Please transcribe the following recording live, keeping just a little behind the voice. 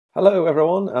Hello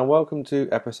everyone and welcome to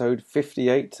episode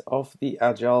 58 of the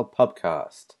Agile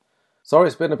Pubcast. Sorry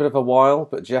it's been a bit of a while,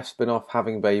 but Jeff's been off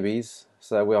having babies,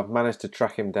 so we have managed to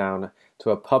track him down to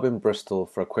a pub in Bristol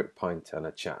for a quick pint and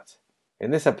a chat.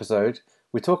 In this episode,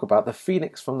 we talk about the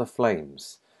Phoenix from the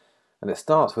Flames, and it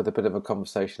starts with a bit of a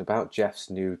conversation about Jeff's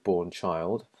newborn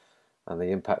child and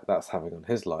the impact that's having on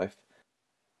his life.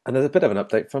 And there's a bit of an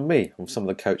update from me on some of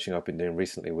the coaching I've been doing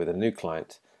recently with a new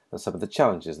client and some of the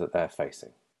challenges that they're facing.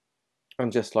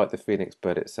 And just like the Phoenix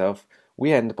bird itself,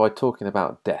 we end by talking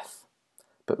about death,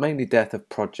 but mainly death of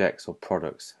projects or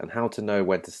products and how to know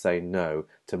when to say no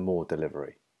to more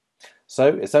delivery. So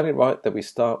it's only right that we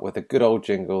start with a good old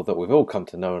jingle that we've all come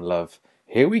to know and love.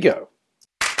 Here we go.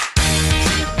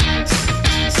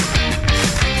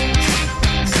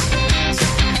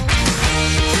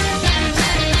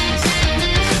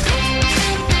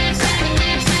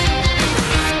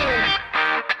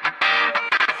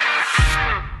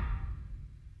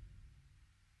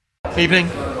 Evening.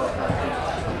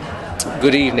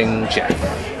 Good evening, Jeff.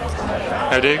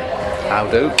 How do? How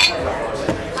do?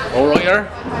 All right, here?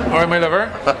 All right, my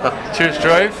lover. Cheers,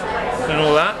 drive, and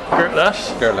all that. Gert Lush.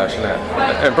 Gert Lush, innit?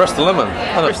 And Bristol Lemon.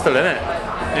 Bristol, innit?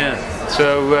 Yeah.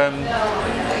 So,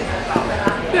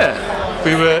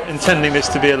 we were intending this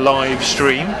to be a live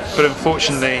stream, but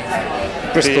unfortunately,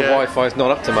 Bristol Wi-Fi's not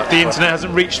up to much. The internet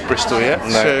hasn't reached Bristol yet,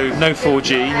 so no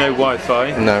 4G, no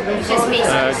Wi-Fi. No.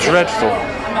 Dreadful.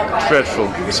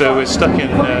 So we're stuck in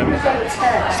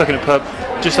a pub,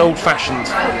 just old-fashioned,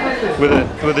 with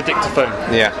a dictaphone.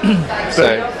 Yeah.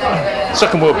 So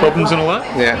second world problems and all that.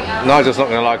 Yeah. Nigel's not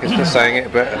going to like us for saying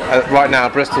it, but right now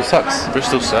Bristol sucks.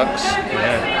 Bristol sucks.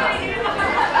 Yeah.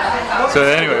 So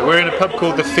anyway, we're in a pub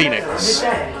called the Phoenix.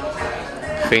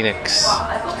 Phoenix.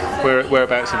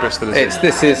 Whereabouts in Bristol is it?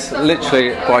 This is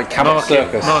literally by Cabot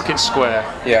Circus. Market Square.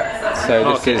 Yeah. So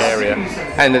Market this is area.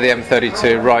 End of the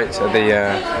M32, right at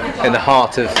the in the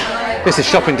heart of. This is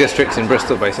shopping district in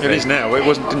Bristol, basically. It is now. It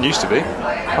didn't used to be.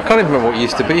 I can't even remember what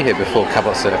used to be here before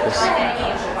Cabot Circus.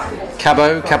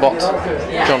 Cabot,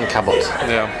 John Cabot.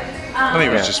 Yeah. I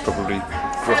think it was just probably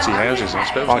grotty houses, I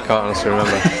suppose. I can't honestly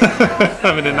remember.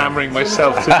 I'm enamouring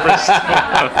myself to Bristol.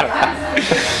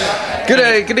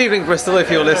 Good evening, Bristol, if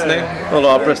you're listening. All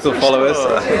our Bristol followers.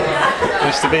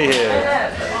 Nice to be here.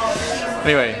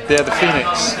 Anyway, they're the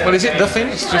Phoenix. Well, is it the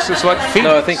Phoenix? Just it's like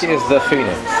Phoenix? No, I think it is the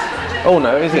Phoenix. Oh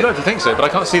no, is it? I'd like to think so, but I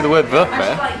can't see the word "the"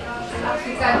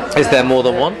 there. Is there more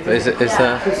than one? Is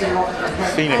there?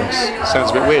 Phoenix sounds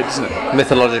a bit weird, doesn't it?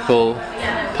 Mythological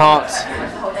part.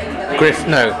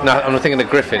 No, I'm not thinking of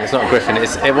griffin. It's not a griffin.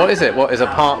 What is it? What is a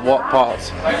part? What part?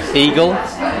 Eagle?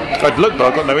 I'd look, but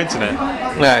I've got no internet.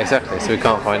 Yeah, exactly. So we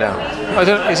can't find out.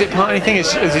 Is it part anything?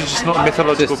 Is it just not a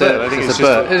mythological bird? I think it's a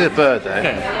bird. It's a bird, though.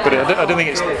 Yeah, but I don't think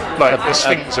it's like a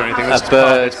sphinx or anything. That's a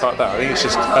bird. It's part of that. I think it's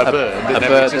just a bird that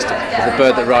never existed. It's a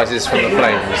bird that rises from the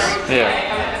flames.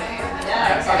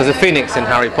 Yeah. There's a phoenix in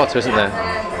Harry Potter, isn't there?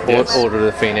 Yes. Order of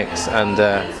the Phoenix, and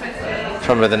I'm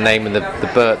trying to remember the name of the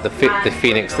bird, the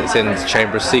phoenix that's in the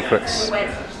Chamber of Secrets.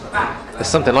 There's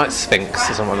something like Sphinx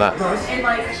or something like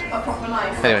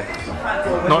that. Anyway.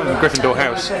 Not in the Gryffindor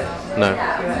house. No.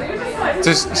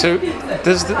 Does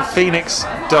the phoenix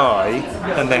die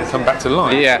and then come back to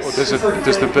life? Yes. Or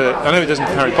does the bird? I know it doesn't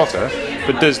in Harry Potter,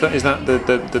 but is that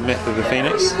the myth of the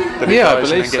phoenix? That it I dies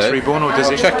believe and then gets so. reborn, or does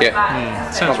it? Check it.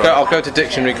 Sounds right. I'll go to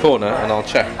Dictionary Corner and I'll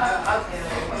check.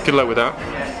 Good luck with that.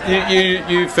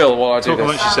 You fill while I do Talk this.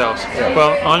 amongst yourselves.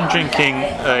 Well, I'm drinking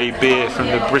a beer from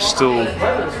the Bristol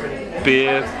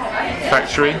Beer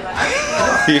Factory.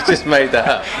 You just made that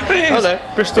up. It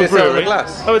is. Bristol It's on Brewery. the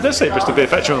glass. Oh, it does say Bristol Beer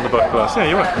Factory on the back glass. Yeah,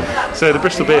 you're right. So the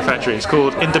Bristol Beer Factory is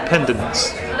called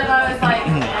Independence.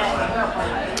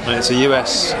 And it's a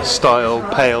US style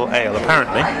pale ale,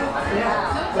 apparently,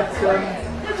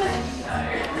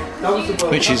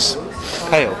 which is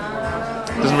pale.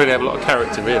 Doesn't really have a lot of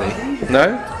character, really.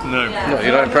 No? No.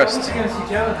 You're not impressed?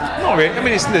 Not really. I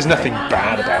mean, there's nothing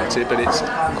bad about it, but it's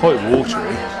quite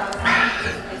watery.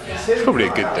 It's probably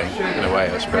a good thing, in a way,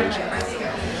 I suppose.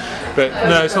 But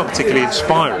no, it's not particularly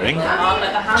inspiring.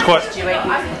 It's quite.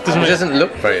 It doesn't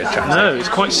look very attractive. No, it's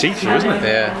quite see-through, isn't it?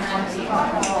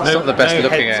 Yeah. It's not the best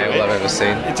looking ale I've ever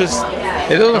seen. It just.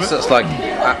 It almost looks like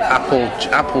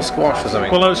apple squash or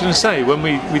something. Well, I was going to say, when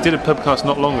we did a pubcast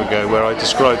not long ago where I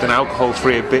described an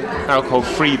alcohol-free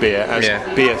beer as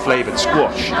beer-flavoured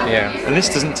squash. Yeah. And this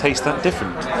doesn't taste that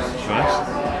different.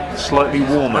 Right? Slightly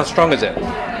warmer. How strong is it?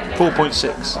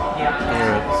 4.6.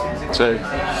 So,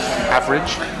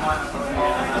 average.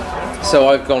 So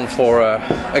I've gone for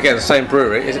again the same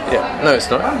brewery. Is it? Yeah. No, it's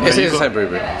not. It is the same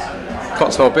brewery.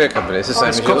 Cotswold Beer Company. It's the same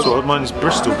It's as yours. Cotswold. Mine's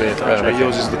Bristol Beer Factory. okay.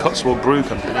 Yours is the Cotswold Brew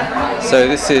Company. So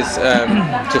this is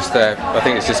just I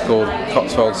think it's just called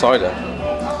Cotswold cider.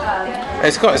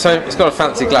 It's got its own. It's got a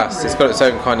fancy glass. It's got its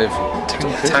own kind of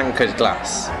tankard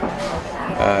glass.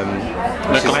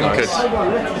 Which is Glencaird. nice.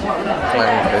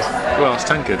 Glencaird. Well, it's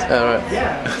tankard. Oh,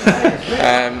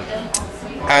 right.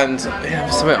 And yeah,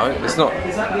 it's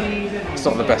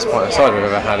not the best pint of cider I've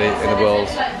ever had in the world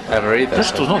ever either.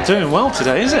 Bristol's not doing well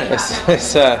today, is it?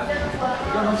 It's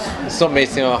not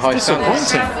meeting our high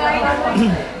standards.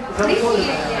 Disappointing.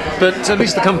 But at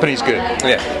least the company's good.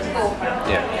 Yeah.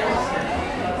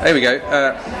 There we go.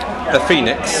 A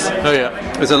phoenix Oh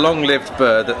yeah. is a long-lived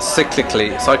bird that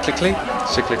cyclically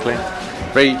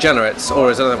regenerates or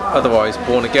is otherwise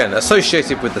born again.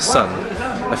 Associated with the sun,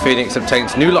 a phoenix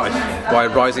obtains new life by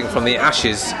rising from the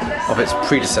ashes of its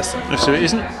predecessor. So it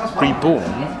isn't reborn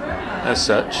as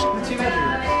such.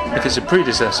 If it's a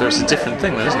predecessor, it's a different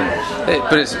thing, then, isn't it?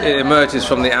 But it emerges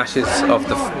from the ashes of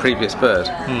the previous bird.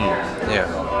 Yeah.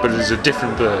 But it's a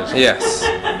different bird. Yes.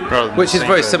 Rather than Which the is same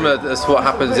very bird. similar to what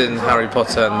happens in Harry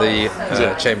Potter and the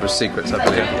it? Chamber of Secrets, I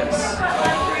believe. Yes.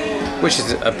 Which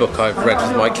is a book I've read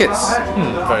with my kids.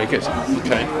 Very good.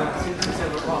 Okay.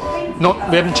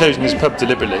 We haven't chosen this pub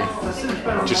deliberately.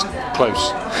 Just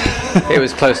close. It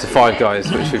was close to Five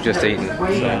Guys, which we've just eaten.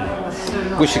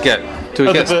 So. We should get. We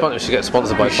should get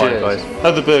sponsored by Five Guys.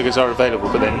 Other burgers are available,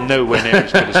 but they're nowhere near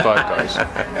as good as Five Guys.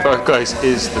 Five Guys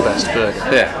is the best burger.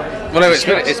 Yeah. Well, no,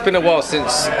 it's been a while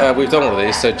since we've done all of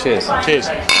these. So cheers. Cheers.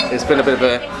 It's been a bit of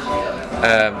a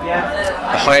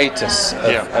hiatus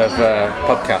of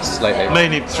podcasts lately.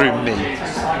 Mainly through me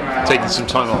taking some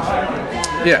time off.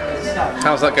 Yeah.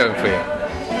 How's that going for you?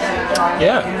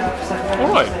 Yeah.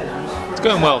 All right. It's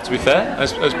going well, to be fair,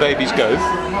 as babies go.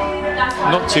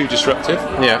 Not too disruptive.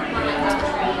 Yeah.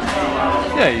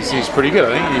 Yeah, he's pretty good.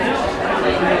 I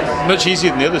think much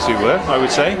easier than the other two were, I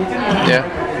would say. Yeah.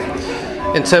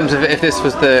 In terms of if this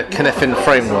was the Cynefin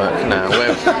framework now,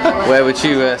 where would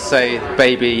you say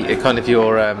baby, kind of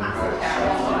your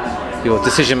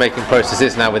decision-making process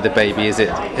is now with the baby? Is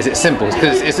it simple?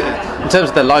 Because in terms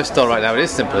of the lifestyle right now, it is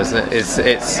simple, isn't it? It's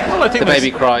Well, I think the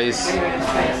baby cries.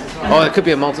 Oh, it could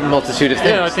be a multitude of things.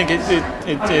 Yeah, I think it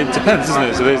depends, isn't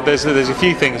it? So there's a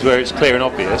few things where it's clear and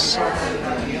obvious.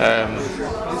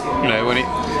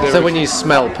 When you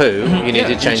smell poo, you need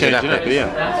to change the nappy.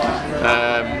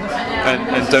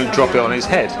 And don't drop it on his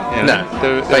head. You know?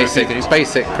 No,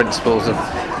 basic principles of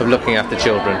looking after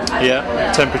children.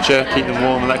 Yeah, temperature, keep them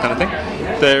warm, and that kind of thing.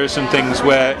 There are some things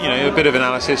where a bit of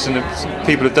analysis, and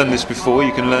people have done this before.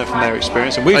 You can learn from their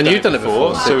experience, and you've done it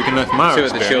before, so we can learn from our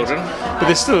experience. The children. But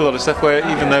there's still a lot of stuff where,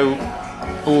 even though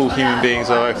all human beings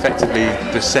are effectively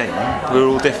the same, we're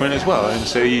all different as well, and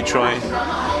so you try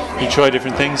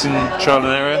different things in trial and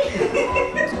error.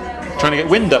 Trying to get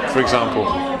wind up, for example.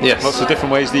 Yes. Lots of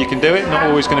different ways that you can do it. Not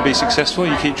always going to be successful.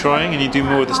 You keep trying, and you do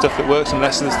more of the stuff that works and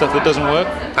less of the stuff that doesn't work.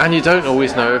 And you don't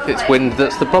always know if it's wind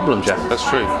that's the problem, Jeff. That's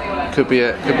true. Could be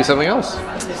something else.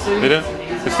 They don't.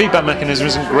 The feedback mechanism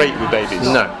isn't great with babies.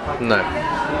 No.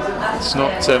 It's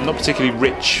not particularly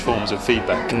rich forms of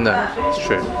feedback. No, it's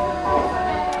true.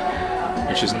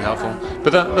 Which isn't helpful.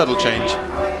 But that'll change.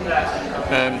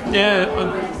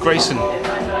 Grayson.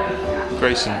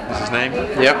 Grayson is his name.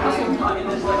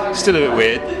 Yep. Still a bit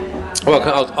weird. Well,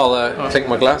 I'll clink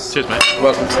my glass. Cheers, mate.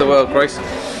 Welcome to the world, Grayson.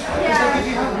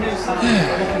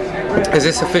 Is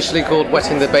this officially called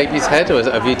wetting the baby's head, or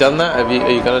have you done that? Are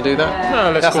you going to do that?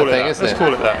 No, let's call it that. Let's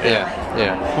call it that.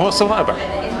 Yeah. What's all that about?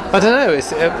 I don't know.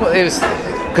 It was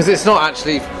because it's not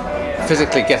actually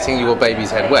physically getting your baby's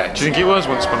head wet. Do you think it was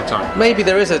once upon a time? Maybe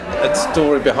there is a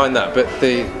story behind that, but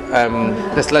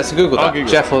let's Google that.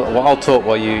 Jeff, I'll talk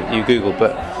while you Google.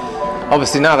 But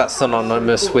obviously now that's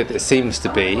synonymous with, it seems to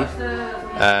be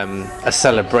a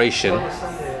celebration.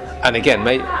 And again,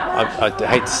 mate, I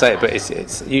hate to say it, but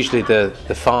it's usually the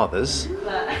fathers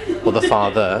or the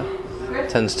father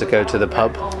tends to go to the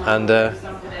pub and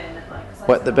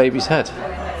wet the baby's head.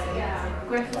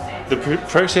 The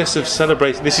process of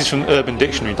celebrating... This is from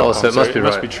UrbanDictionary.com, so it must be right.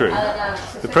 Must be true.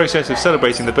 The process of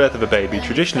celebrating the birth of a baby,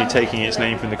 traditionally taking its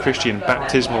name from the Christian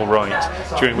baptismal rite,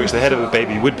 during which the head of a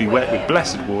baby would be wet with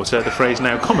blessed water. The phrase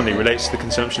now commonly relates to the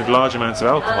consumption of large amounts of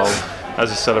alcohol as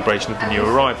a celebration of the new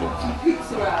arrival.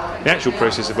 The actual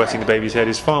process of wetting the baby's head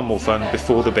is far more fun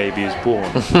before the baby is born.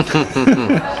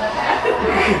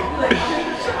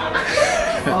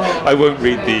 I won't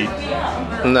read the...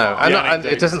 No, and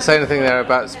it doesn't say anything there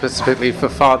about specifically for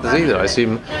fathers either. I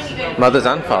assume mothers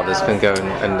and fathers can go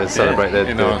and celebrate their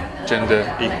our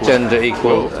gender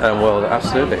equal world.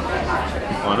 Absolutely.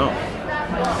 Why not?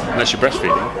 Unless you're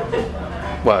breastfeeding.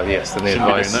 Well, yes. Then the Shouldn't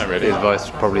be advice, doing that, really. the advice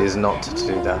probably is not to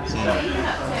do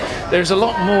that. There's a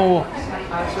lot more.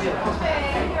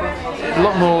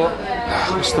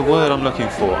 What's the word I'm looking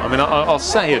for? I mean, I'll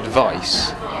say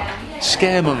advice.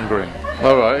 Scaremongering.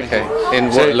 All right. Okay.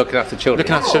 In So, what, looking after children.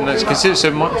 Looking after children, it's considered,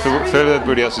 for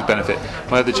everybody else's benefit,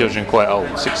 my other children are quite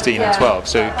old, 16 and 12,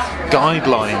 so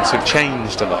guidelines have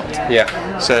changed a lot.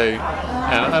 Yeah. So,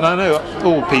 and I know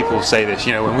all people say this,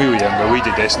 when we were younger, we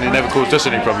did this and it never caused us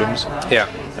any problems. Yeah.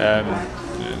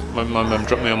 My mum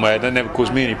dropped me on my head, that never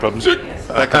caused me any problems.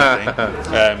 That kind of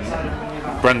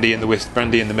thing. Brandy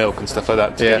in the milk and stuff like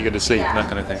that to get you go to sleep and that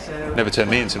kind of thing. Never turned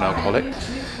me into an alcoholic.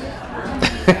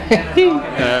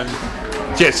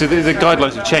 So the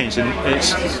guidelines have changed, and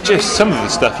it's just some of the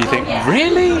stuff you think,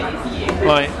 really?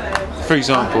 Like, for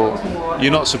example,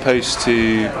 you're not supposed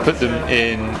to put them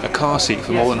in a car seat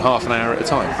for more than half an hour at a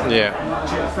time. Yeah.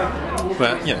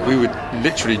 But we would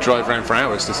literally drive around for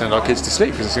hours to send our kids to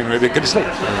sleep because they're going to sleep.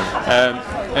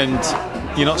 And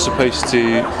you're not supposed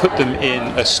to put them in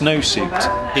a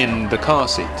snowsuit in the car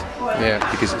seat. Yeah.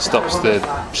 Because it stops the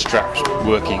straps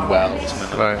working well. Or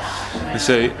something like Right. And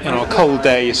so, on a cold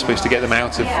day, you're supposed to get them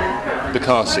out of the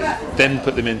car seat, then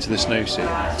put them into the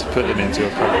snowsuit to put them into a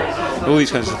car. All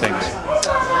these kinds of things.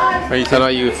 And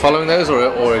are you following those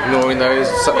or ignoring those?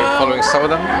 Following some of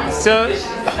them? So,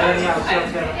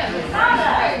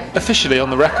 officially on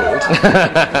the record,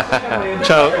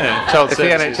 child If the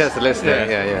services. NHS are listening,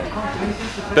 yeah.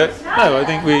 But no, I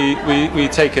think we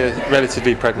take a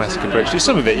relatively pragmatic approach to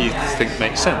some of it. You think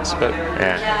makes sense, but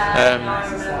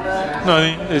no,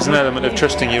 I think there's an element of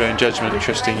trusting your own judgment and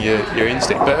trusting your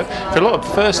instinct. But for a lot of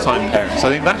first-time parents, I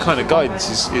think that kind of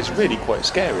guidance is really quite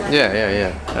scary.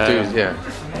 Yeah.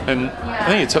 And I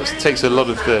think it takes a lot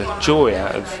of the joy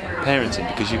out of parenting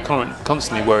because you're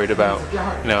constantly worried about,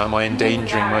 am I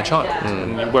endangering my child?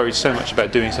 And you're worried so much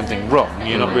about doing something wrong,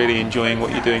 you're not really enjoying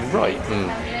what you're doing right.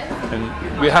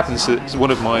 And it happens that one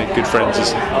of my good friends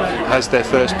has their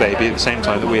first baby at the same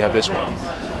time that we have this one,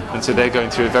 and so they're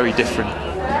going through a very different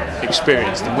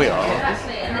experience than we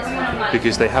are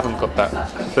because they haven't got that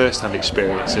first-hand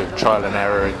experience of trial and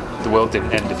error and the world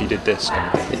didn't end if you did this kind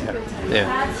of thing.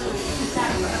 Yeah.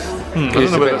 I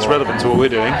don't know whether that's relevant to what we're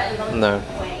doing. No.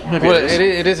 Maybe Well, it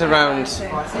is. it is around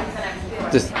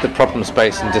the problem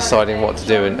space and deciding what to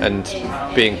do and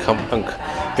being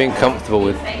comfortable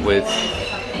with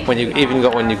when you've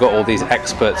got all these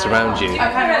experts around you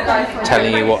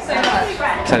telling you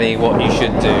what you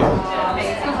should do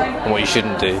and what you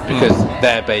shouldn't do because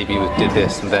their baby did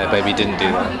this and their baby didn't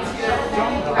do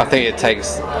that. I think it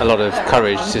takes a lot of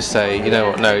courage to say, you know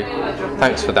what, no,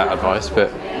 thanks for that advice,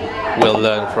 but we'll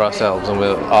learn for ourselves and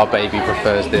our baby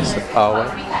prefers this our way.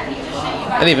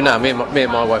 And even now, me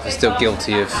and my wife are still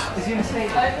guilty of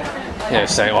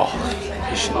saying, oh,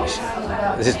 you should.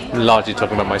 This is largely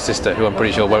talking about my sister, who I'm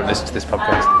pretty sure won't listen to this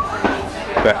podcast.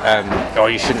 But or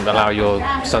you shouldn't allow your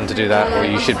son to do that, or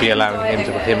you should be allowing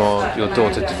him or your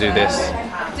daughter to do this,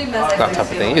 that type of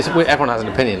thing. Everyone has an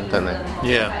opinion, don't they?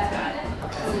 Yeah.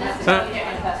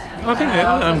 I think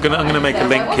I'm gonna make a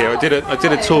link here. I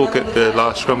did a talk at the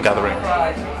last Scrum gathering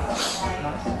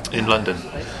in London,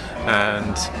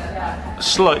 and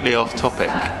slightly off topic,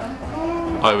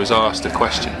 I was asked a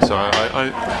question. So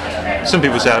some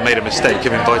people say I made a mistake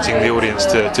of inviting the audience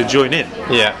to join in.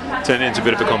 Yeah. Turn it into a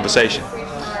bit of a conversation,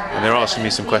 and they're asking me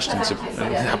some questions, and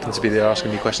it happened to be they're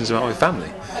asking me questions about my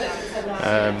family,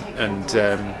 I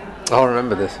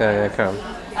remember this. Yeah, Karen.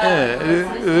 Yeah,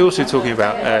 they're also talking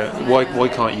about why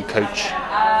can't you coach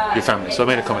your family? So I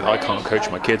made a comment that I can't coach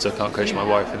my kids, I can't coach my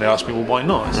wife, and they asked me, well, why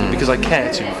not? I said, because I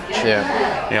care too much. Yeah.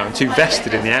 I'm too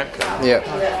vested in the outcome. Yeah.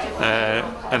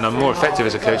 And I'm more effective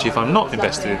as a coach if I'm not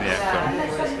invested in the outcome.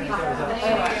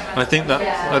 And I think that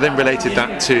I then related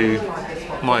that to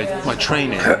my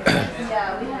training.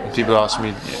 People ask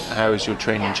me, how has your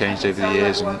training changed over the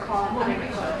years? And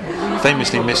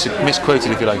famously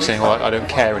misquoted, if you like, saying, I don't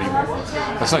care anymore.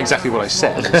 That's not exactly what I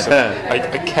said. I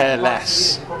care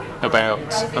less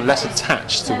I'm less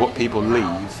attached to what people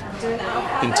leave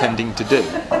intending to do.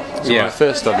 So when I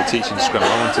first started teaching Scrum,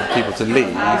 I wanted people to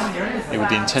leave with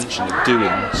the intention of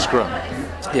doing Scrum.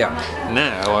 Yeah.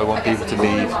 Now I want people to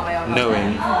leave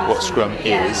knowing what Scrum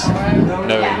is,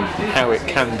 knowing how it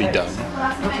can be done,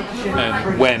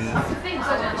 and when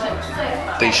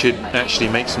they should actually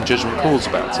make some judgment calls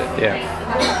about it. Yeah.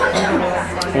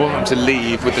 I want them to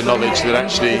leave with the knowledge that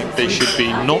actually they should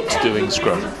be not doing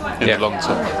Scrum in the long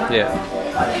term. Yeah.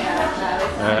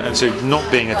 And so not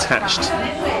being attached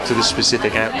to the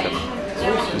specific outcome.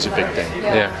 is a big thing.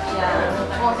 Yeah.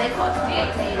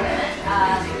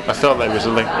 I felt there was a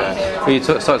link there. Well, you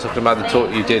started talking about the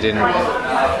talk you did in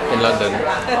London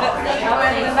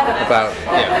about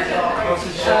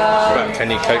can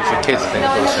you coach your kids things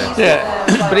also.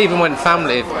 Yeah. But even when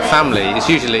family, it's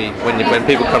usually when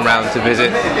people come round to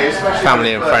visit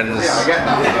family and friends,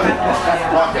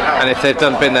 and if they've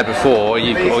been there before, or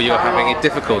you're having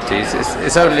difficulties,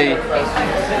 it's only,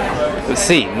 it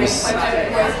seems,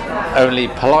 only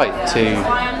polite to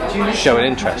show an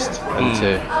interest and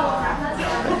to.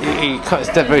 It's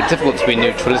very difficult to be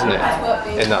neutral, isn't it?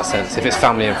 In that sense, if it's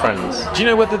family and friends. Do you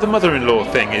know whether the mother-in-law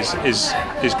thing is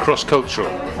cross-cultural,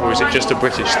 or is it just a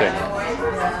British thing?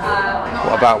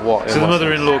 What about what? So the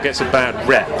mother-in-law gets a bad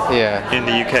rep in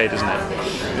the UK, doesn't it?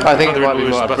 I think it might be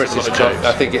more a Mother-in-law British. is a lot of jokes.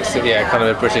 I think it's kind of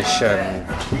a British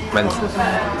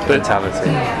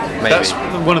mentality. Maybe. That's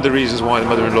one of the reasons why the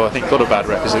mother-in-law, I think, got a bad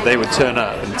rep, is that they would turn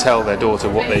up and tell their daughter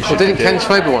what they should Well, didn't do. Ken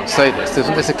Schwaber once say this?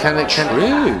 Doesn't this a Ken?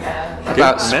 True.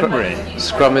 About Good memory.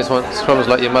 Scrum is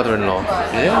like your mother-in-law.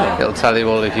 Yeah. It'll tell you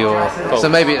all of your. So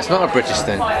maybe it's not a British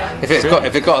thing. If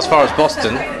it got as far as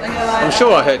Boston, I'm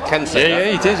sure I heard Ken say that.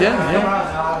 Yeah, he did.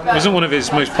 Yeah. It wasn't one of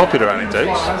his most popular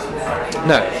anecdotes.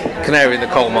 No, canary in the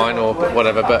coal mine or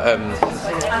whatever. But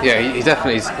he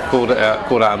definitely called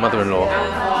out a mother-in-law.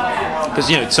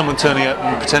 Because someone turning up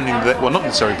and pretending that, well, not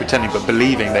necessarily pretending, but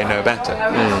believing they know better,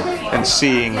 and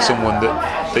seeing someone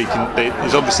that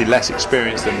is obviously less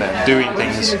experienced than them doing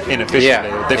things inefficiently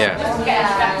or differently,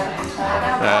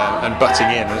 and butting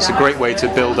in. And it's a great way to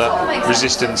build up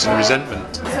resistance and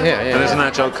resentment. And as an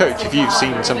agile coach, if you've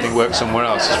seen something work somewhere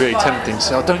else, it's really tempting to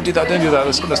say, "Oh, don't do that.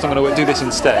 That's not going to work. Do this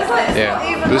instead."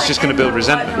 But it's just going to build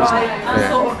resentment, isn't it?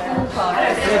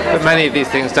 But many of these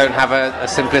things don't have a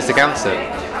simplistic answer.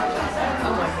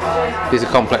 These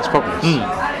are complex problems.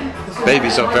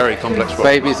 Babies are very complex problems.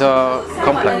 Babies are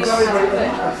complex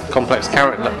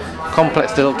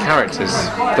little characters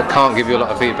that can't give you a lot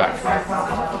of feedback.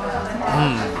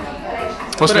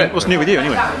 What's new with you,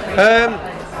 anyway?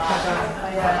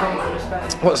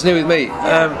 What's new with me?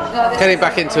 Getting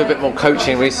back into a bit more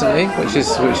coaching recently, which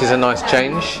is a nice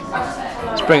change.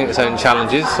 It's bringing its own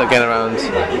challenges, again around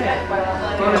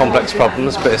complex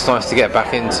problems, but it's nice to get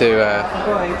back into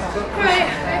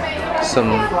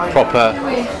some proper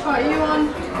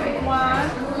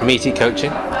meaty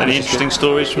coaching. Any interesting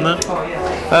stories from that?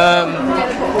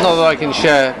 Not that I can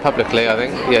share publicly, I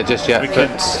think. Yeah, just yet. We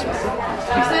could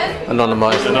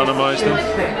Anonymise them.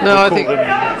 No, I think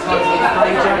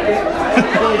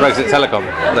Brexit Telecom.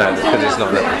 No, because it's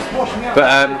not that.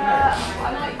 But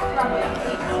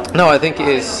no, I think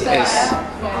it's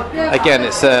again,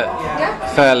 it's a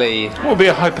fairly. What would be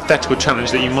a hypothetical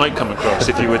challenge that you might come across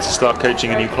if you were to start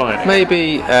coaching a new client?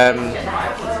 Maybe the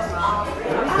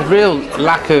real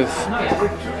lack of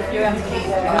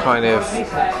kind of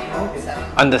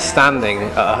understanding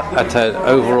at an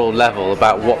overall level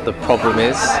about what the problem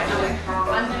is.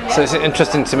 So it's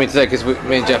interesting to me today because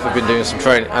me and Jeff have been doing some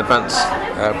advanced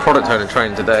product owner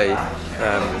training today,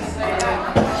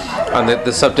 and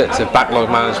the subject of backlog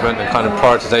management and kind of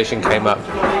prioritization came up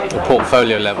at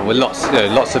portfolio level with lots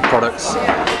of products,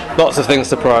 lots of things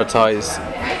to prioritize.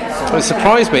 It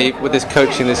surprised me with this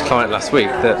coaching this client last week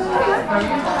that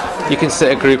you can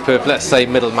sit a group of, let's say,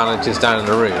 middle managers down in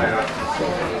a room,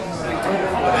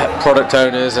 product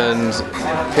owners and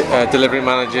delivery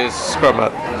managers, scrum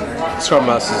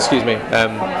masters,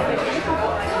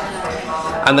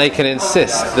 and they can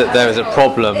insist that there is a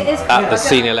problem at the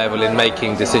senior level in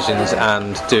making decisions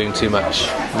and doing too much.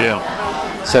 Yeah.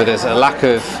 So there's a lack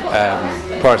of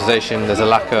prioritization, there's a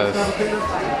lack of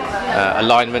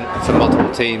alignment for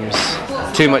multiple teams,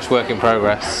 too much work in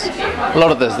progress. A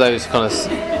lot of those kind of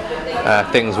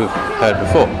things we've heard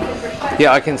before.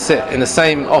 Yeah, I can sit in the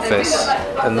same office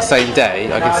on the same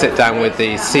day. I can sit down with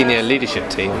the senior leadership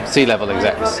team, C-level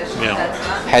execs,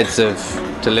 heads of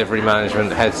delivery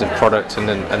management, heads of product,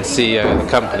 and CEO of the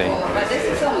company,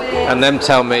 and them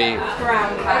tell me,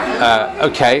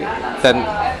 okay, then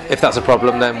if that's a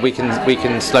problem, then we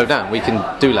can slow down, we can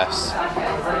do less,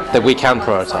 that we can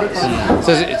prioritise.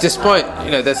 So despite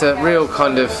there's a real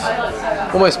kind of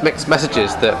almost mixed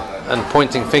messages and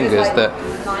pointing fingers that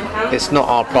it's not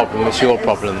our problem, it's your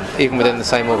problem, even within the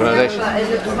same organisation.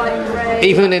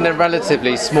 Even in a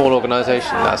relatively small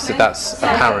organisation, that's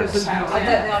apparent.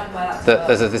 That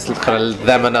there's this kind of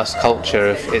them and us culture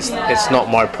of it's not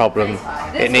my problem,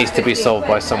 it needs to be solved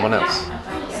by someone else.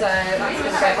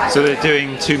 So they're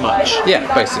doing too much.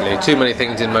 Yeah, basically, too many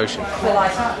things in motion.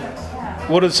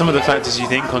 What are some of the factors you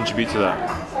think contribute to that?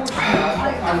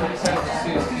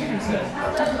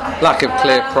 lack of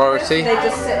clear priority. They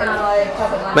just sit and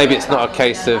like. Maybe it's not a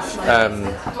case of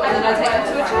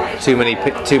too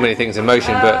many things in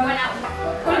motion, but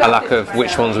a lack of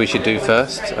which ones we should do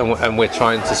first, and we're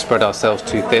trying to spread ourselves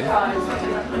too thin.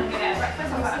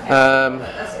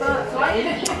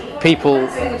 People,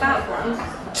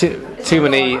 too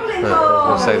many.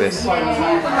 I'll say this.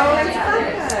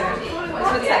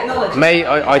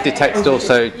 I detected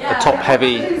also a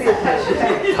top-heavy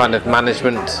kind of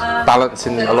management balance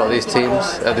in a lot of these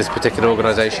teams at this particular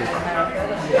organisation.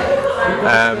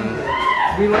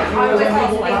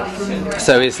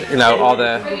 So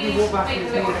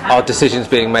are decisions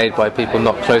being made by people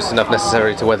not close enough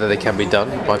necessarily to whether they can be done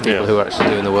by people who are actually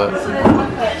doing the work?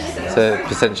 So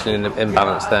potentially an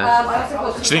imbalance there.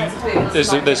 Do you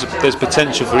think there's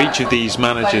potential for each of these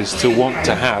managers to want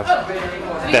to have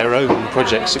their own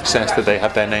project success that they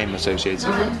have their name associated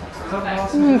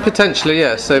with? Potentially,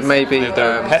 yeah. So maybe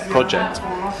They're a pet project.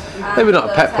 Maybe not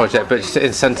a pet project, but just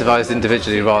incentivised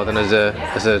individually rather than as a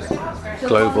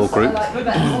global group,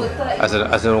 as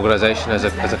an organisation, as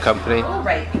a company.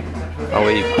 Are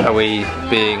we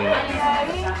being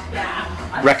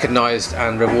recognised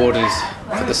and rewarded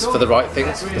for the right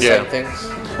things, for the same things?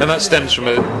 And that stems from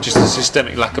just a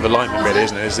systemic lack of alignment, really,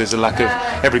 isn't it? There's a lack of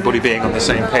everybody being on the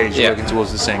same page, working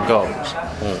towards the same goals.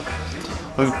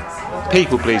 I mean,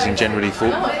 people pleasing generally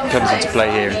comes into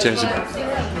play here in terms of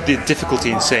the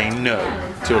difficulty in saying no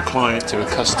to a client, to a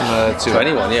customer, to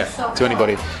anyone, to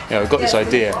anybody. I've got this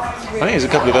idea. I think there's a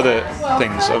couple of other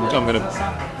things. I'm going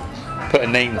to put a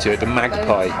name to it: the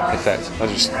magpie effect. I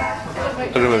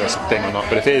don't know whether that's a thing or not,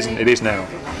 but if it isn't, it is now.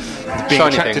 Being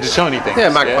Shiny attracted things. to shiny things. Yeah,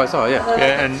 magpies are. Yeah.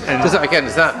 Yeah, and Is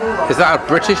that a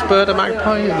British bird, a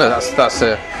magpie? No, that's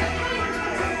a.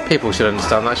 People should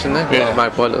understand that, shouldn't they? Yeah. What a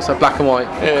magpie looks like, black and white,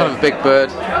 kind of a big bird.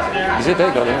 is it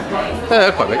big?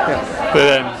 Yeah, quite big.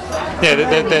 Yeah.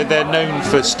 But they're known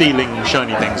for stealing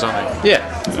shiny things, aren't they?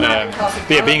 Yeah.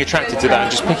 But being attracted to that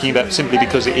and just picking it up simply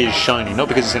because it is shiny, not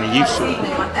because it's any use to them.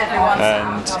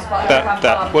 And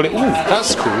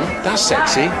that's cool, that's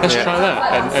sexy, let's try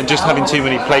that. And just having too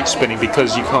many plates spinning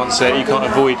because you can't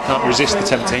resist the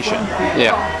temptation.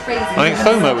 Yeah. I think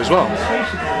FOMO as well.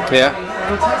 Yeah.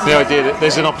 The idea that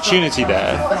there's an opportunity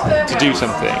there to do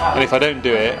something, and if I don't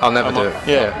do it, I'll never do it.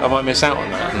 Yeah, I might miss out on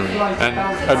that. And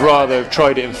I'd rather have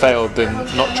tried it and failed than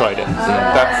not tried it.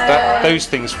 Those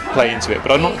things play into it,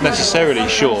 but I'm not necessarily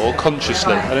sure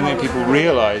consciously. I don't think people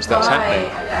realise that's happening.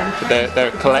 That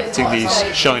they're collecting these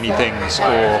shiny things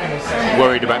or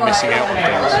worried about missing out on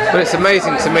things. But it's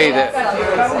amazing to me that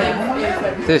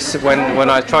when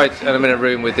I tried, and I'm in a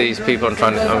room with these people, I'm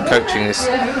coaching this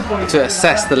to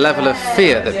assess the level of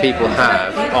fear that people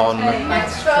have on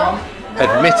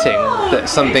admitting that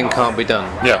something can't be done.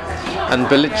 Yeah. And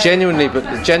genuine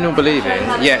believing,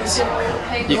 yet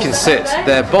you can sit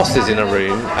their bosses in a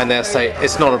room and they'll say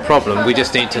it's not a problem, we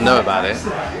just need to know about it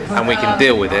and we can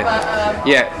deal with it.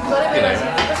 Yet,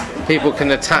 people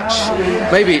can attach,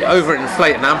 maybe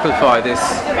overinflate and amplify the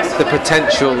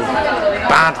potential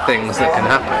bad things that can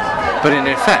happen. But in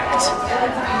effect,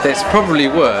 it's probably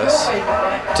worse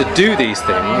to do these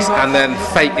things and then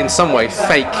fake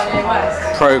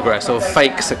progress or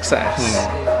fake success,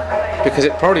 because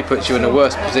it probably puts you in a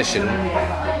worse position,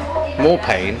 more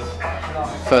pain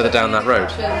further down that road.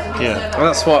 Yeah. And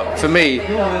that's what, for me,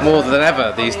 more than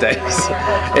ever these days,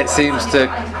 it seems to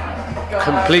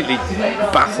completely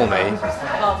baffle me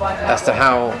as to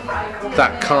how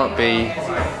that can't be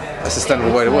a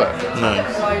sustainable way to work. No.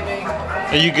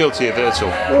 Are you guilty of it at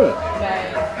all?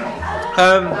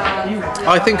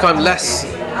 I think I'm less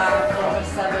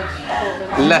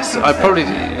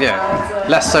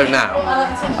so now.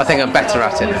 I think I'm better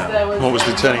at it now. What was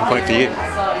the turning point for you?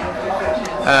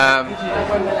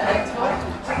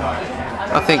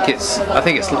 I think it's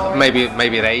maybe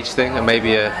an age thing, and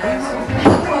maybe a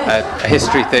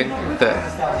history thing,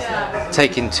 that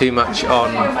taking too much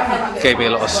on gave me a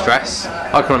lot of stress.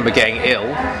 I can remember getting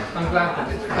ill,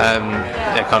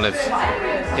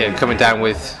 coming down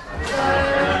with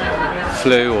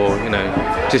flu or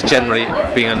just generally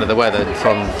being under the weather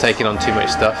from taking on too much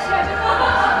stuff.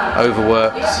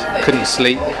 Overworked, couldn't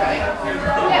sleep.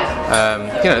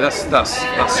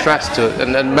 That's stress to it.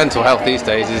 And mental health these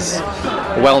days is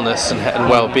wellness and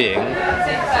well-being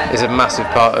is a massive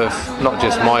part of not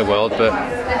just my world, but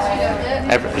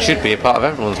it should be a part of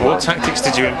everyone's world. What tactics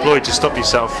did you employ to stop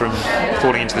yourself from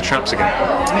falling into the traps again?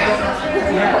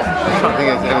 I can't think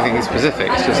of anything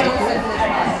specific. It's just,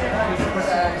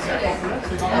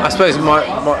 I suppose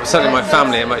certainly my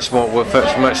family are much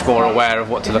more aware of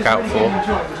what to look out for.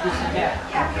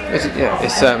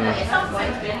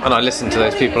 and I listen to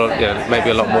those people, maybe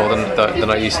a lot more than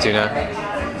I used to now.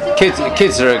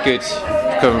 Kids are a good,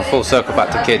 coming full circle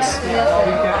back to kids.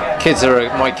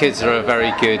 My kids are a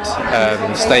very good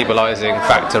stabilising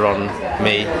factor on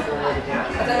me.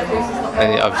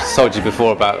 And I've told you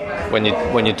before about when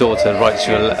your daughter writes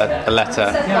you a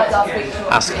letter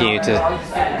asking you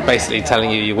to, basically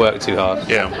telling you work too hard.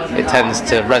 Yeah. It tends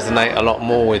to resonate a lot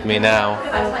more with me now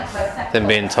than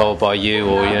being told by you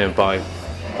or by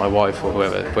my wife or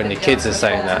whoever. When your kids are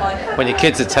saying that, when your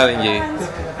kids are telling you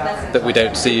that we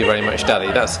don't see you very much,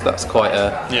 Daddy, that's quite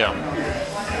a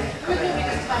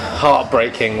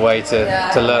heartbreaking way to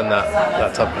learn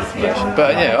that type of information.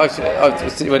 But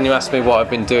when you ask me what I've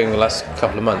been doing the last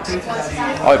couple of months,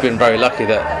 I've been very lucky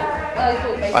that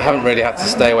I haven't really had to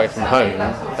stay away from home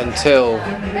until,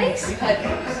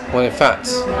 well, in fact,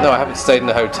 no, I haven't stayed in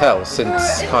a hotel since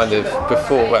since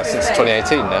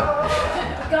 2018 now.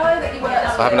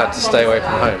 I haven't had to stay away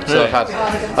from home, so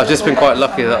I've just been quite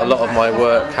lucky that a lot of my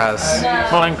work has.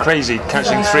 Well, I'm crazy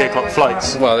catching 3 o'clock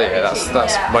flights. Well, yeah,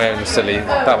 that's my own silly.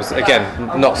 That was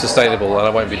again not sustainable, and I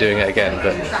won't be doing it again.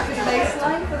 But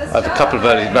I've a couple of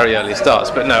very early starts.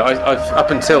 But no, I've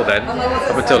up until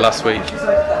last week,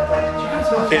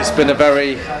 it's been a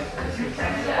very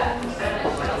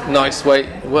nice way.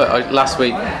 Last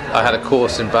week I had a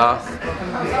course in Bath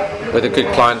with a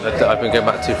good client that I've been going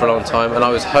back to for a long time, and I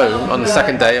was home on the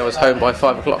second day. I was home by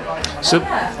 5 o'clock. So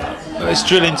let's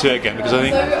drill into it again, because I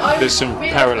think there's some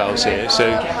parallels here.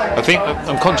 So I think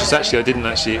I'm conscious actually I didn't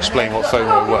actually explain what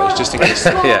FOMO was, just in case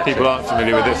people aren't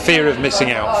familiar with it. Fear of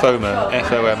missing out, FOMO,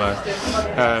 FOMO.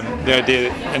 The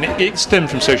idea, and it stemmed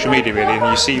from social media really, and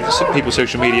you see people's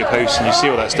social media posts and you see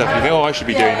all that stuff and you think, oh, I should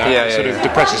be doing that. It sort of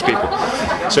depresses people.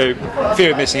 So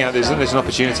fear of missing out, there's an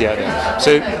opportunity out there.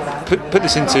 So put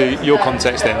this into your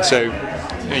context then. So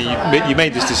you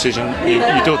made this decision.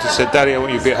 Your daughter said, "Daddy, I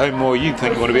want you to be at home more." You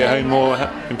think you want to be at home more,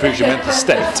 improves your mental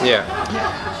state. Yeah.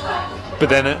 But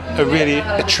then a really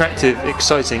attractive,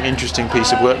 exciting, interesting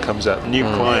piece of work comes up, new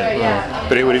client.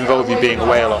 But it would involve you being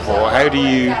away a lot more. How do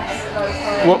you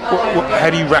how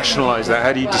do you rationalise that?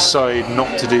 How do you decide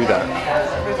not to do that?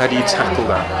 How do you tackle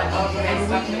that?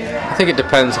 I think it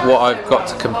depends what I've got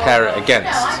to compare it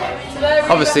against.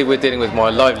 Obviously, we're dealing with my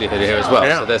livelihood here as well,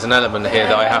 so there's an element here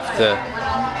that I have to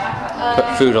put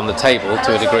food on the table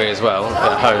to a degree as well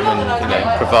at home,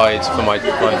 and provide for my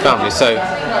family. So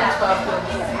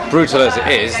brutal as it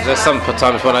is, there's some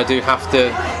times when I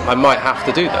might have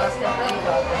to do that.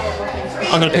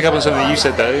 I'm going to pick up on something that you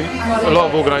said though. A lot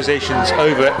of organisations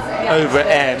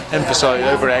emphasise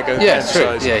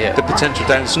the potential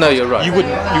downside. No, you're right. You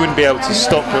wouldn't be able to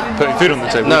stop putting food on the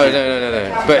table. No.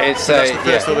 But it's that's the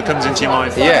first thought that comes into your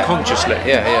mind consciously.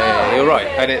 Yeah. You're right,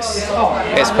 and it's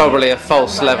probably a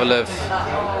false level of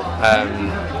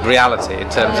reality in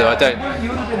terms of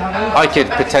I could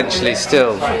potentially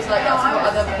still.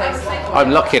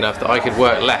 I'm lucky enough that I could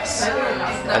work less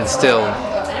and still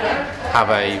have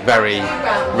a very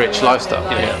rich lifestyle.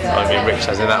 I mean rich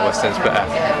as in that sense, but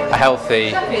a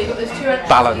healthy,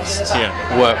 balanced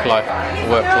work-life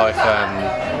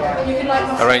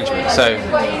arrangement. So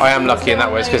I am lucky in that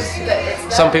way, because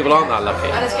some people aren't that lucky.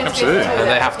 Absolutely. And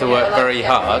they have to work very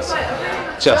hard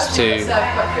just to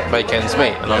make ends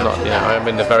meet, and I'm not. I'm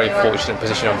in a very fortunate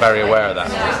position. I'm very aware of that.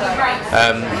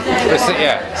 But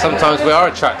sometimes we are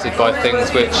attracted by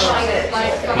things which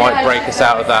might break us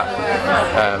out of that,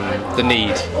 the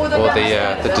need or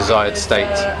the desired state.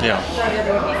 Yeah.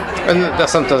 And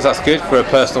sometimes that's good for a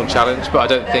personal challenge, but I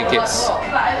don't think it's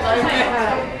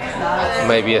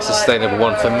maybe a sustainable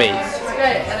one for me.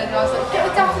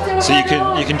 So you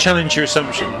can challenge your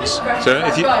assumptions. So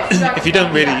if you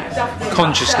don't really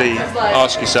consciously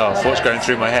ask yourself what's going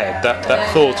through my head, that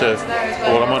thought of,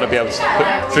 well, I might not be able to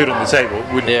put food on the table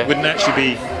wouldn't actually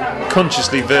be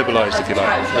consciously verbalised, if you like.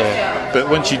 Yeah. But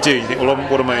once you do, you think, well,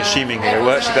 what am I assuming here?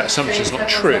 Well, actually, that assumption's not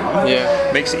true.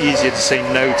 Yeah. Makes it easier to say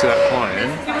no to that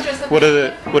client. What are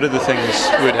the things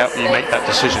that would help you make that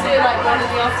decision?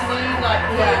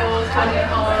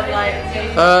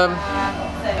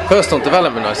 Personal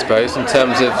development, I suppose, in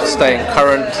terms of staying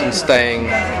current and staying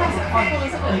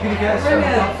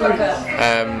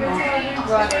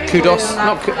kudos.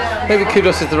 Maybe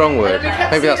kudos is the wrong word.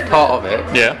 Maybe that's part of it.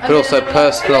 Yeah. But also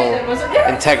personal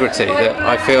integrity, that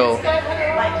I feel,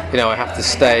 I have to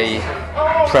stay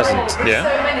present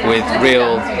with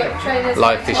real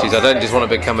life issues. I don't just want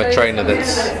to become a trainer that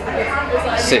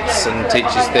sits and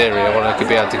teaches theory. I want to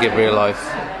be able to give real life.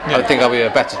 Yeah. I think I'll be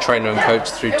a better trainer and coach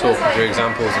through talking through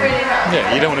examples.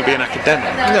 You don't want to be an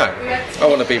academic. No. I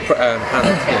want to be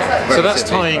So that's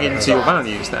tying into your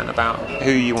values then about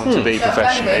who you want to be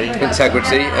professionally.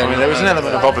 integrity. I mean, there is an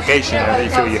element of obligation there that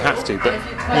you feel you have to, but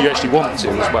you actually want to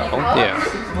as well. Yeah.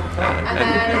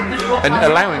 And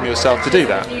allowing yourself to do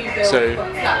that. So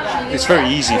it's very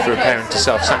easy for a parent to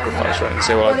self-sacrifice, right? And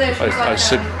say, well, I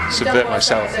should subvert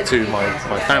myself to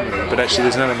my family, but actually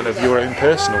there's an element of your own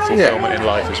personal fulfillment in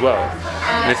life as well.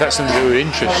 And if that's something that would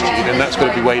interest you, then that's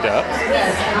got to be weighed up.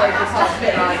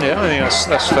 Yeah, I think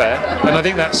that's fair. And I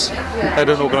think that's at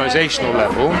an organisational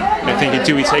level. You're thinking,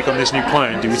 do we take on this new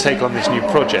client? Do we take on this new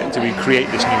project? Do we create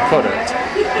this new product?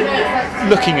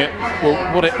 Looking at, well,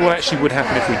 what actually would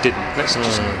happen if we didn't? Let's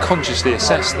just consciously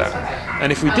assess that.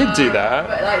 And if we did do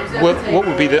that, what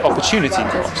would be the opportunity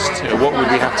cost? What would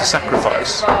we have to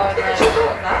sacrifice?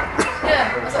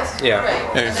 Yeah.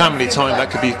 Family time, that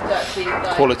could be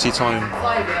quality time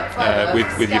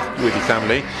with your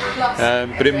family,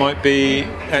 but it might be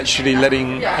actually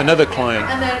letting another client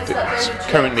that's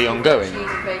currently ongoing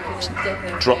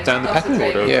drop down the pecking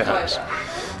order, perhaps.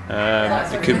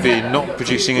 It could be not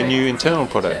producing a new internal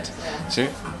product. So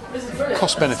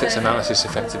cost benefits analysis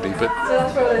effectively, but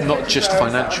not just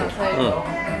financial.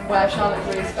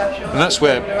 And that's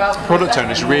where product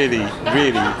owners really,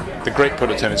 the great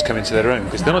product owners come into their own,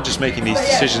 because they're not just making these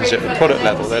decisions at the product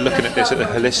level, they're looking at this at a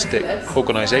holistic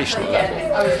organisational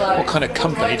level. What kind of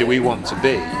company do we want to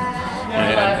be?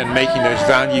 And making those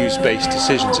values-based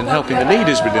decisions and helping the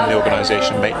leaders within the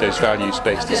organisation make those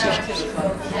values-based decisions.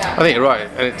 I think you're right,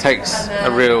 and it takes a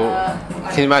real...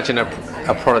 Can you imagine a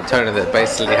product owner that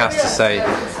basically has to say,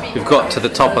 we've got to the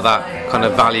top of that kind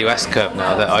of value S-curve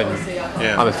now, that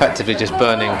I'm effectively just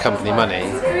burning company money,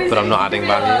 but I'm not adding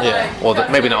value. Yeah. Or that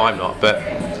maybe not I'm not, but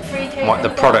the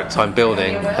product I'm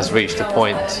building has reached a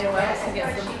point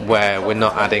where we're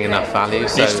not adding enough value.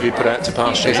 So needs to be put out to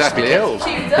pasture. Exactly. Killed.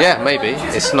 Yeah, maybe.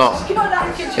 It's not.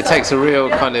 It takes a real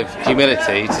kind of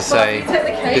humility to say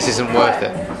this isn't worth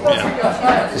it.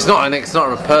 Yeah. It's not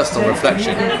a personal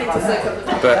reflection,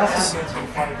 but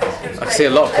I see a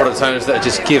lot of product owners that are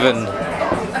just given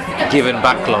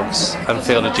backlogs and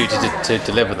feel a duty to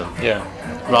deliver them. Yeah.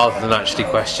 Rather than actually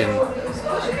question,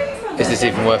 is this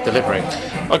even worth delivering?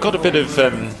 I got a bit of,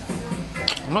 I'm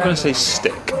not going to say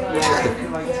stick.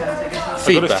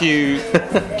 I got a few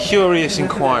curious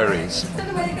inquiries.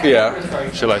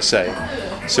 Yeah. Shall I say?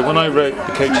 So when I wrote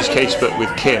the coach's casebook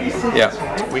with Kim,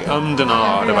 we ummed and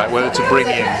ahed about whether to bring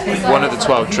in one of the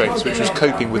 12 traits, which was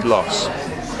coping with loss.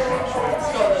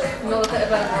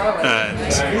 And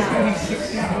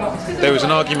there was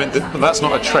an argument that that's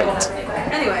not a trait.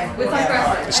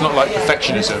 It's not like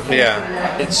perfectionism.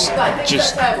 Yeah. It's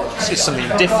something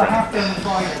different.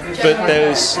 But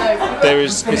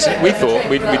we thought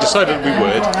we decided we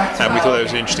would, and we thought there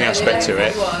was an interesting aspect to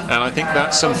it. And I think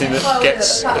that's something that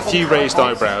gets a few raised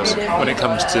eyebrows when it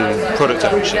comes to product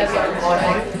ownership.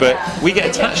 But we get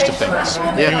attached to things.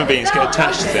 Human beings get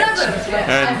attached to things.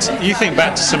 And you think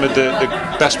back to some of the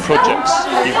best projects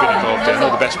you've been involved in,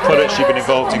 or the best products you've been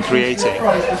involved in creating,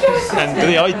 and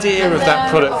the idea of that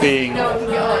product being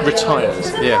retired,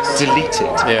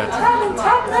 deleted,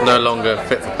 no longer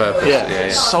fit for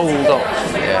purpose, sold off,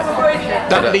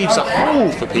 that leaves a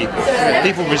hole for people.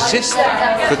 People resist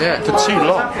that for too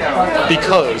long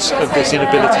because of this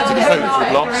inability to cope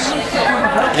with loss.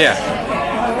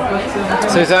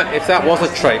 So if that was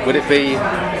a trait, would it be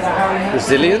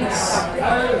resilience?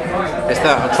 Is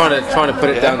that, I'm trying to put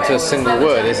it down to a single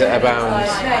word. Is it about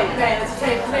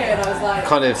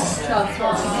kind of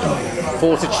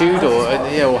fortitude,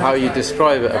 or how you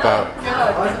describe it? About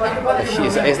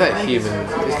is that human?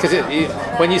 Because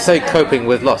when you say coping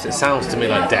with loss, it sounds to me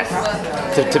like death.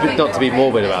 Not to be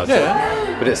morbid about it,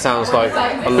 but it sounds like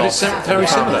a loss. But it's very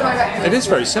similar. It is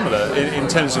very similar in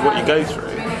terms of what you go through.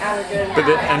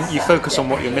 And you focus on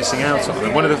what you're missing out on.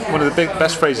 And one of the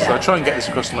best phrases, I try and get this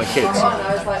across to my kids: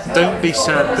 don't be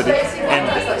sad that it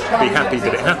ended, be happy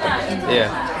that it happened.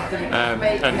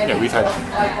 And we've had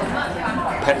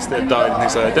pets that have died and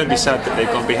things like that. Don't be sad that they've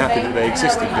gone, be happy that they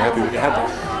existed, be happy that you had them.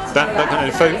 That kind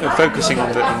of focusing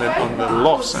on the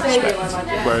loss aspect,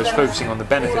 whereas focusing on the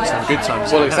benefits and the good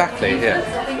times. Well, exactly.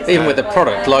 Even with the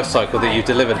product life cycle that you've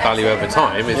delivered value over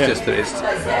time, it's just that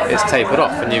it's tapered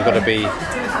off, and you've got to be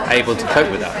able to cope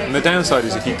with that. And the downside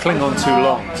is if you cling on too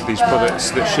long to these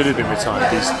products that should have been retired,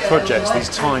 these projects, these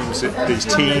times, these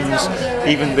teams,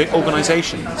 even the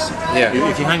organisations.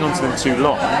 If you hang on to them too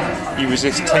long, you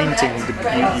resist tainting you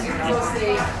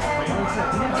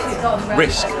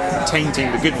risk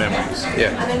tainting the good memories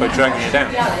by dragging it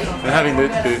down, and having the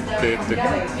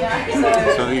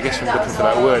so I guess I'm looking for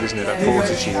that word, isn't it? That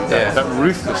fortitude, you, Yeah. that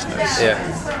ruthlessness Yeah.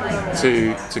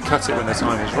 to cut it when the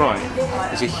time is right,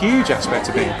 is a huge aspect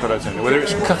of being a product owner. Whether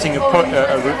it's cutting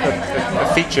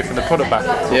a feature from the product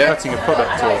backlog, or Yeah. cutting a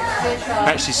product, or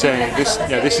actually saying this,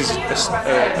 this is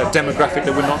a demographic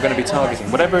that we're not going to be targeting.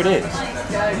 Whatever it is.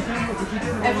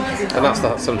 And that's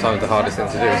sometimes the hardest thing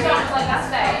to do. Isn't it?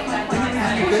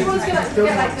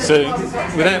 So,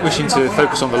 without wishing to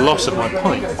focus on the loss of my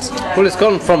point, Well, it's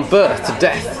gone from birth to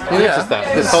death. You notice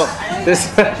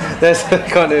that? There's a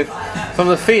kind of from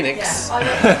the phoenix.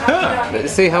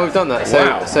 See how we've done that? So,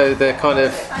 Wow. so the kind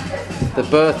of the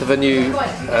birth of a new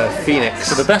phoenix.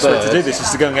 so the best way to bird, do this is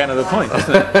to go and get another point,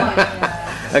 isn't it?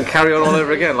 and carry on all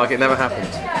over again like it never happened.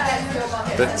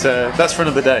 But that's for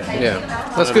another day. Yeah,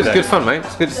 that's good. It's good fun, mate.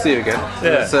 It's good to see you again.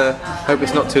 Yeah. Let's hope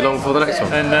it's not too long before the next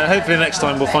one. And hopefully next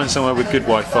time we'll find somewhere with good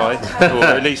Wi-Fi, or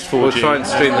at least 4G. We'll try and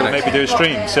stream the we'll next maybe do a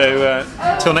stream. So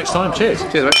till next time, cheers.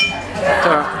 Cheers, mate.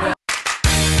 Ta-ra.